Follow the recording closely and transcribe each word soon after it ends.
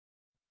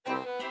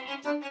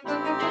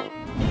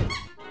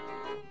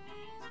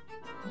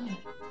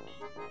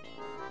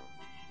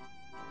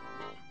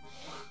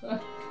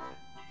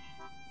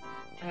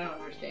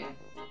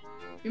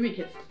Give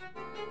me a kiss.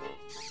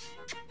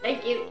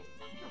 Thank you.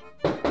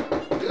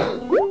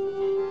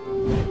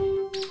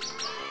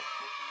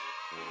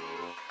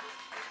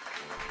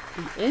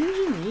 The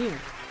engineer.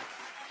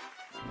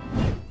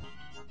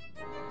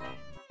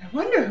 I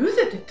wonder who's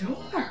at the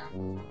door.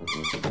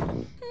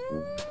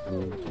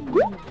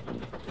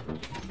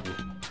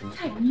 What's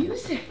that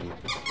music?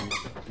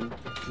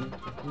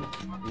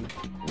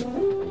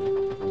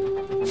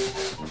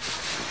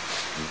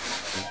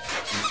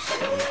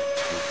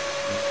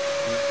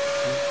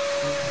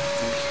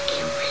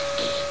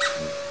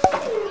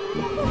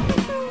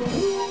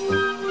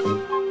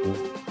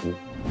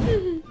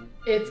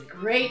 It's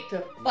great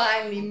to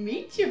finally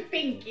meet you,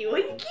 Pinky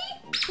Winky.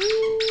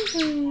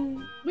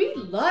 We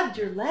loved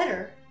your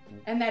letter,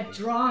 and that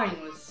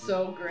drawing was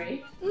so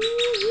great.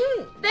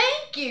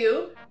 Thank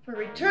you for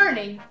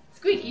returning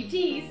Squeaky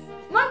T's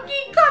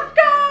Monkey Club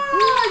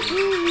Card!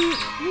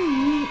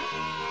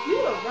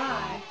 You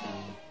arrived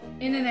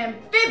in an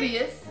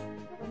amphibious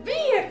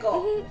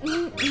vehicle.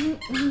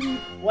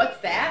 What's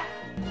that?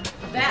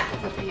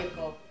 That's a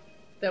vehicle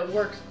that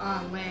works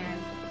on land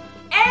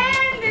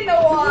and in the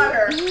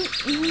water.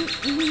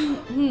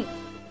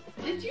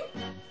 Did you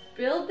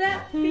build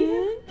that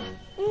vehicle?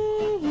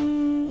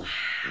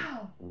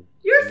 Wow,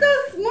 you're so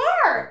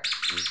smart.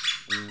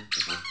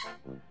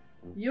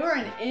 You're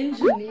an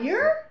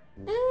engineer?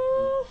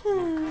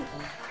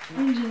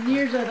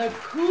 Engineers are the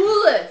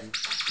coolest.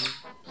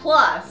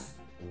 Plus,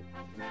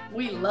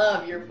 we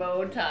love your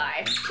bow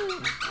tie.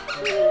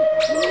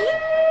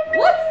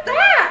 What's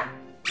that?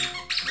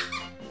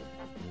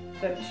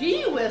 The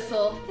tea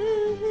whistle?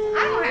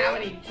 I don't have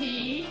any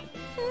tea.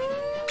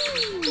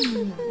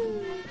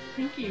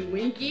 Pinky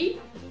Winky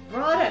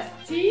brought us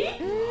tea?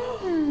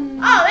 Oh,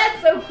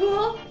 that's so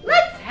cool.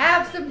 Let's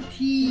have some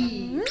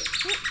tea.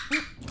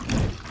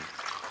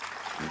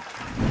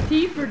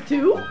 Tea for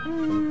two?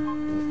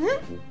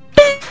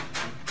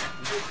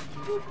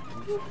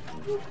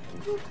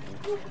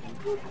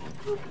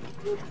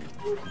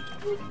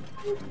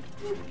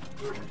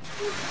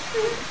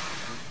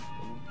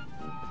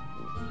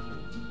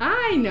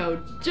 I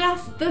know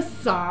just the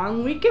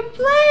song we could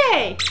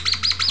play.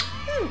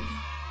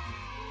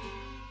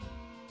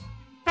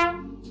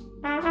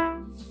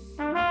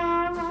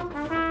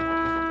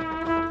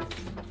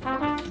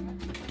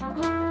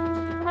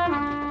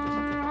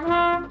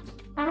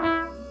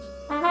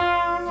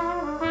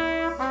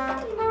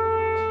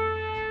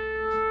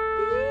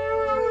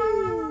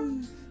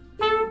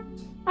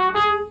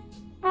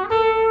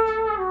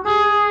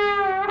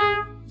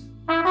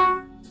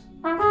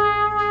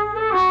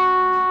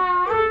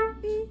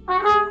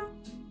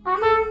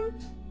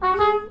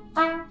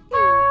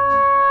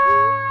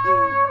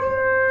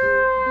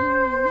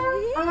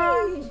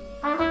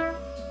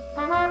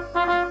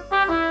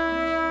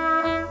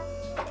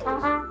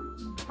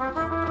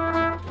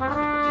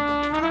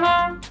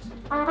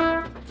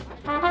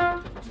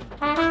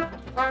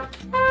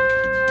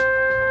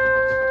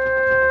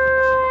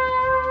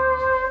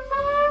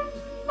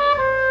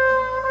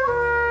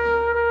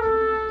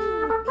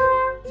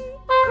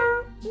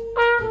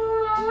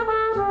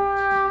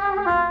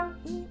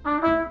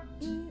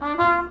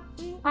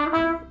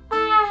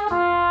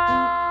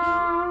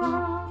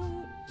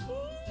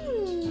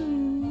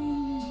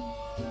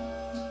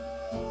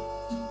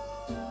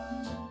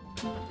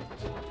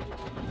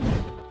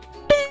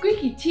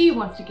 Squeaky T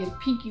wants to give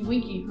Pinky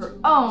Winky her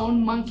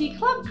own Monkey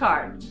Club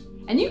card.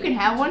 And you can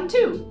have one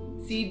too.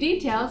 See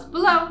details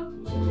below.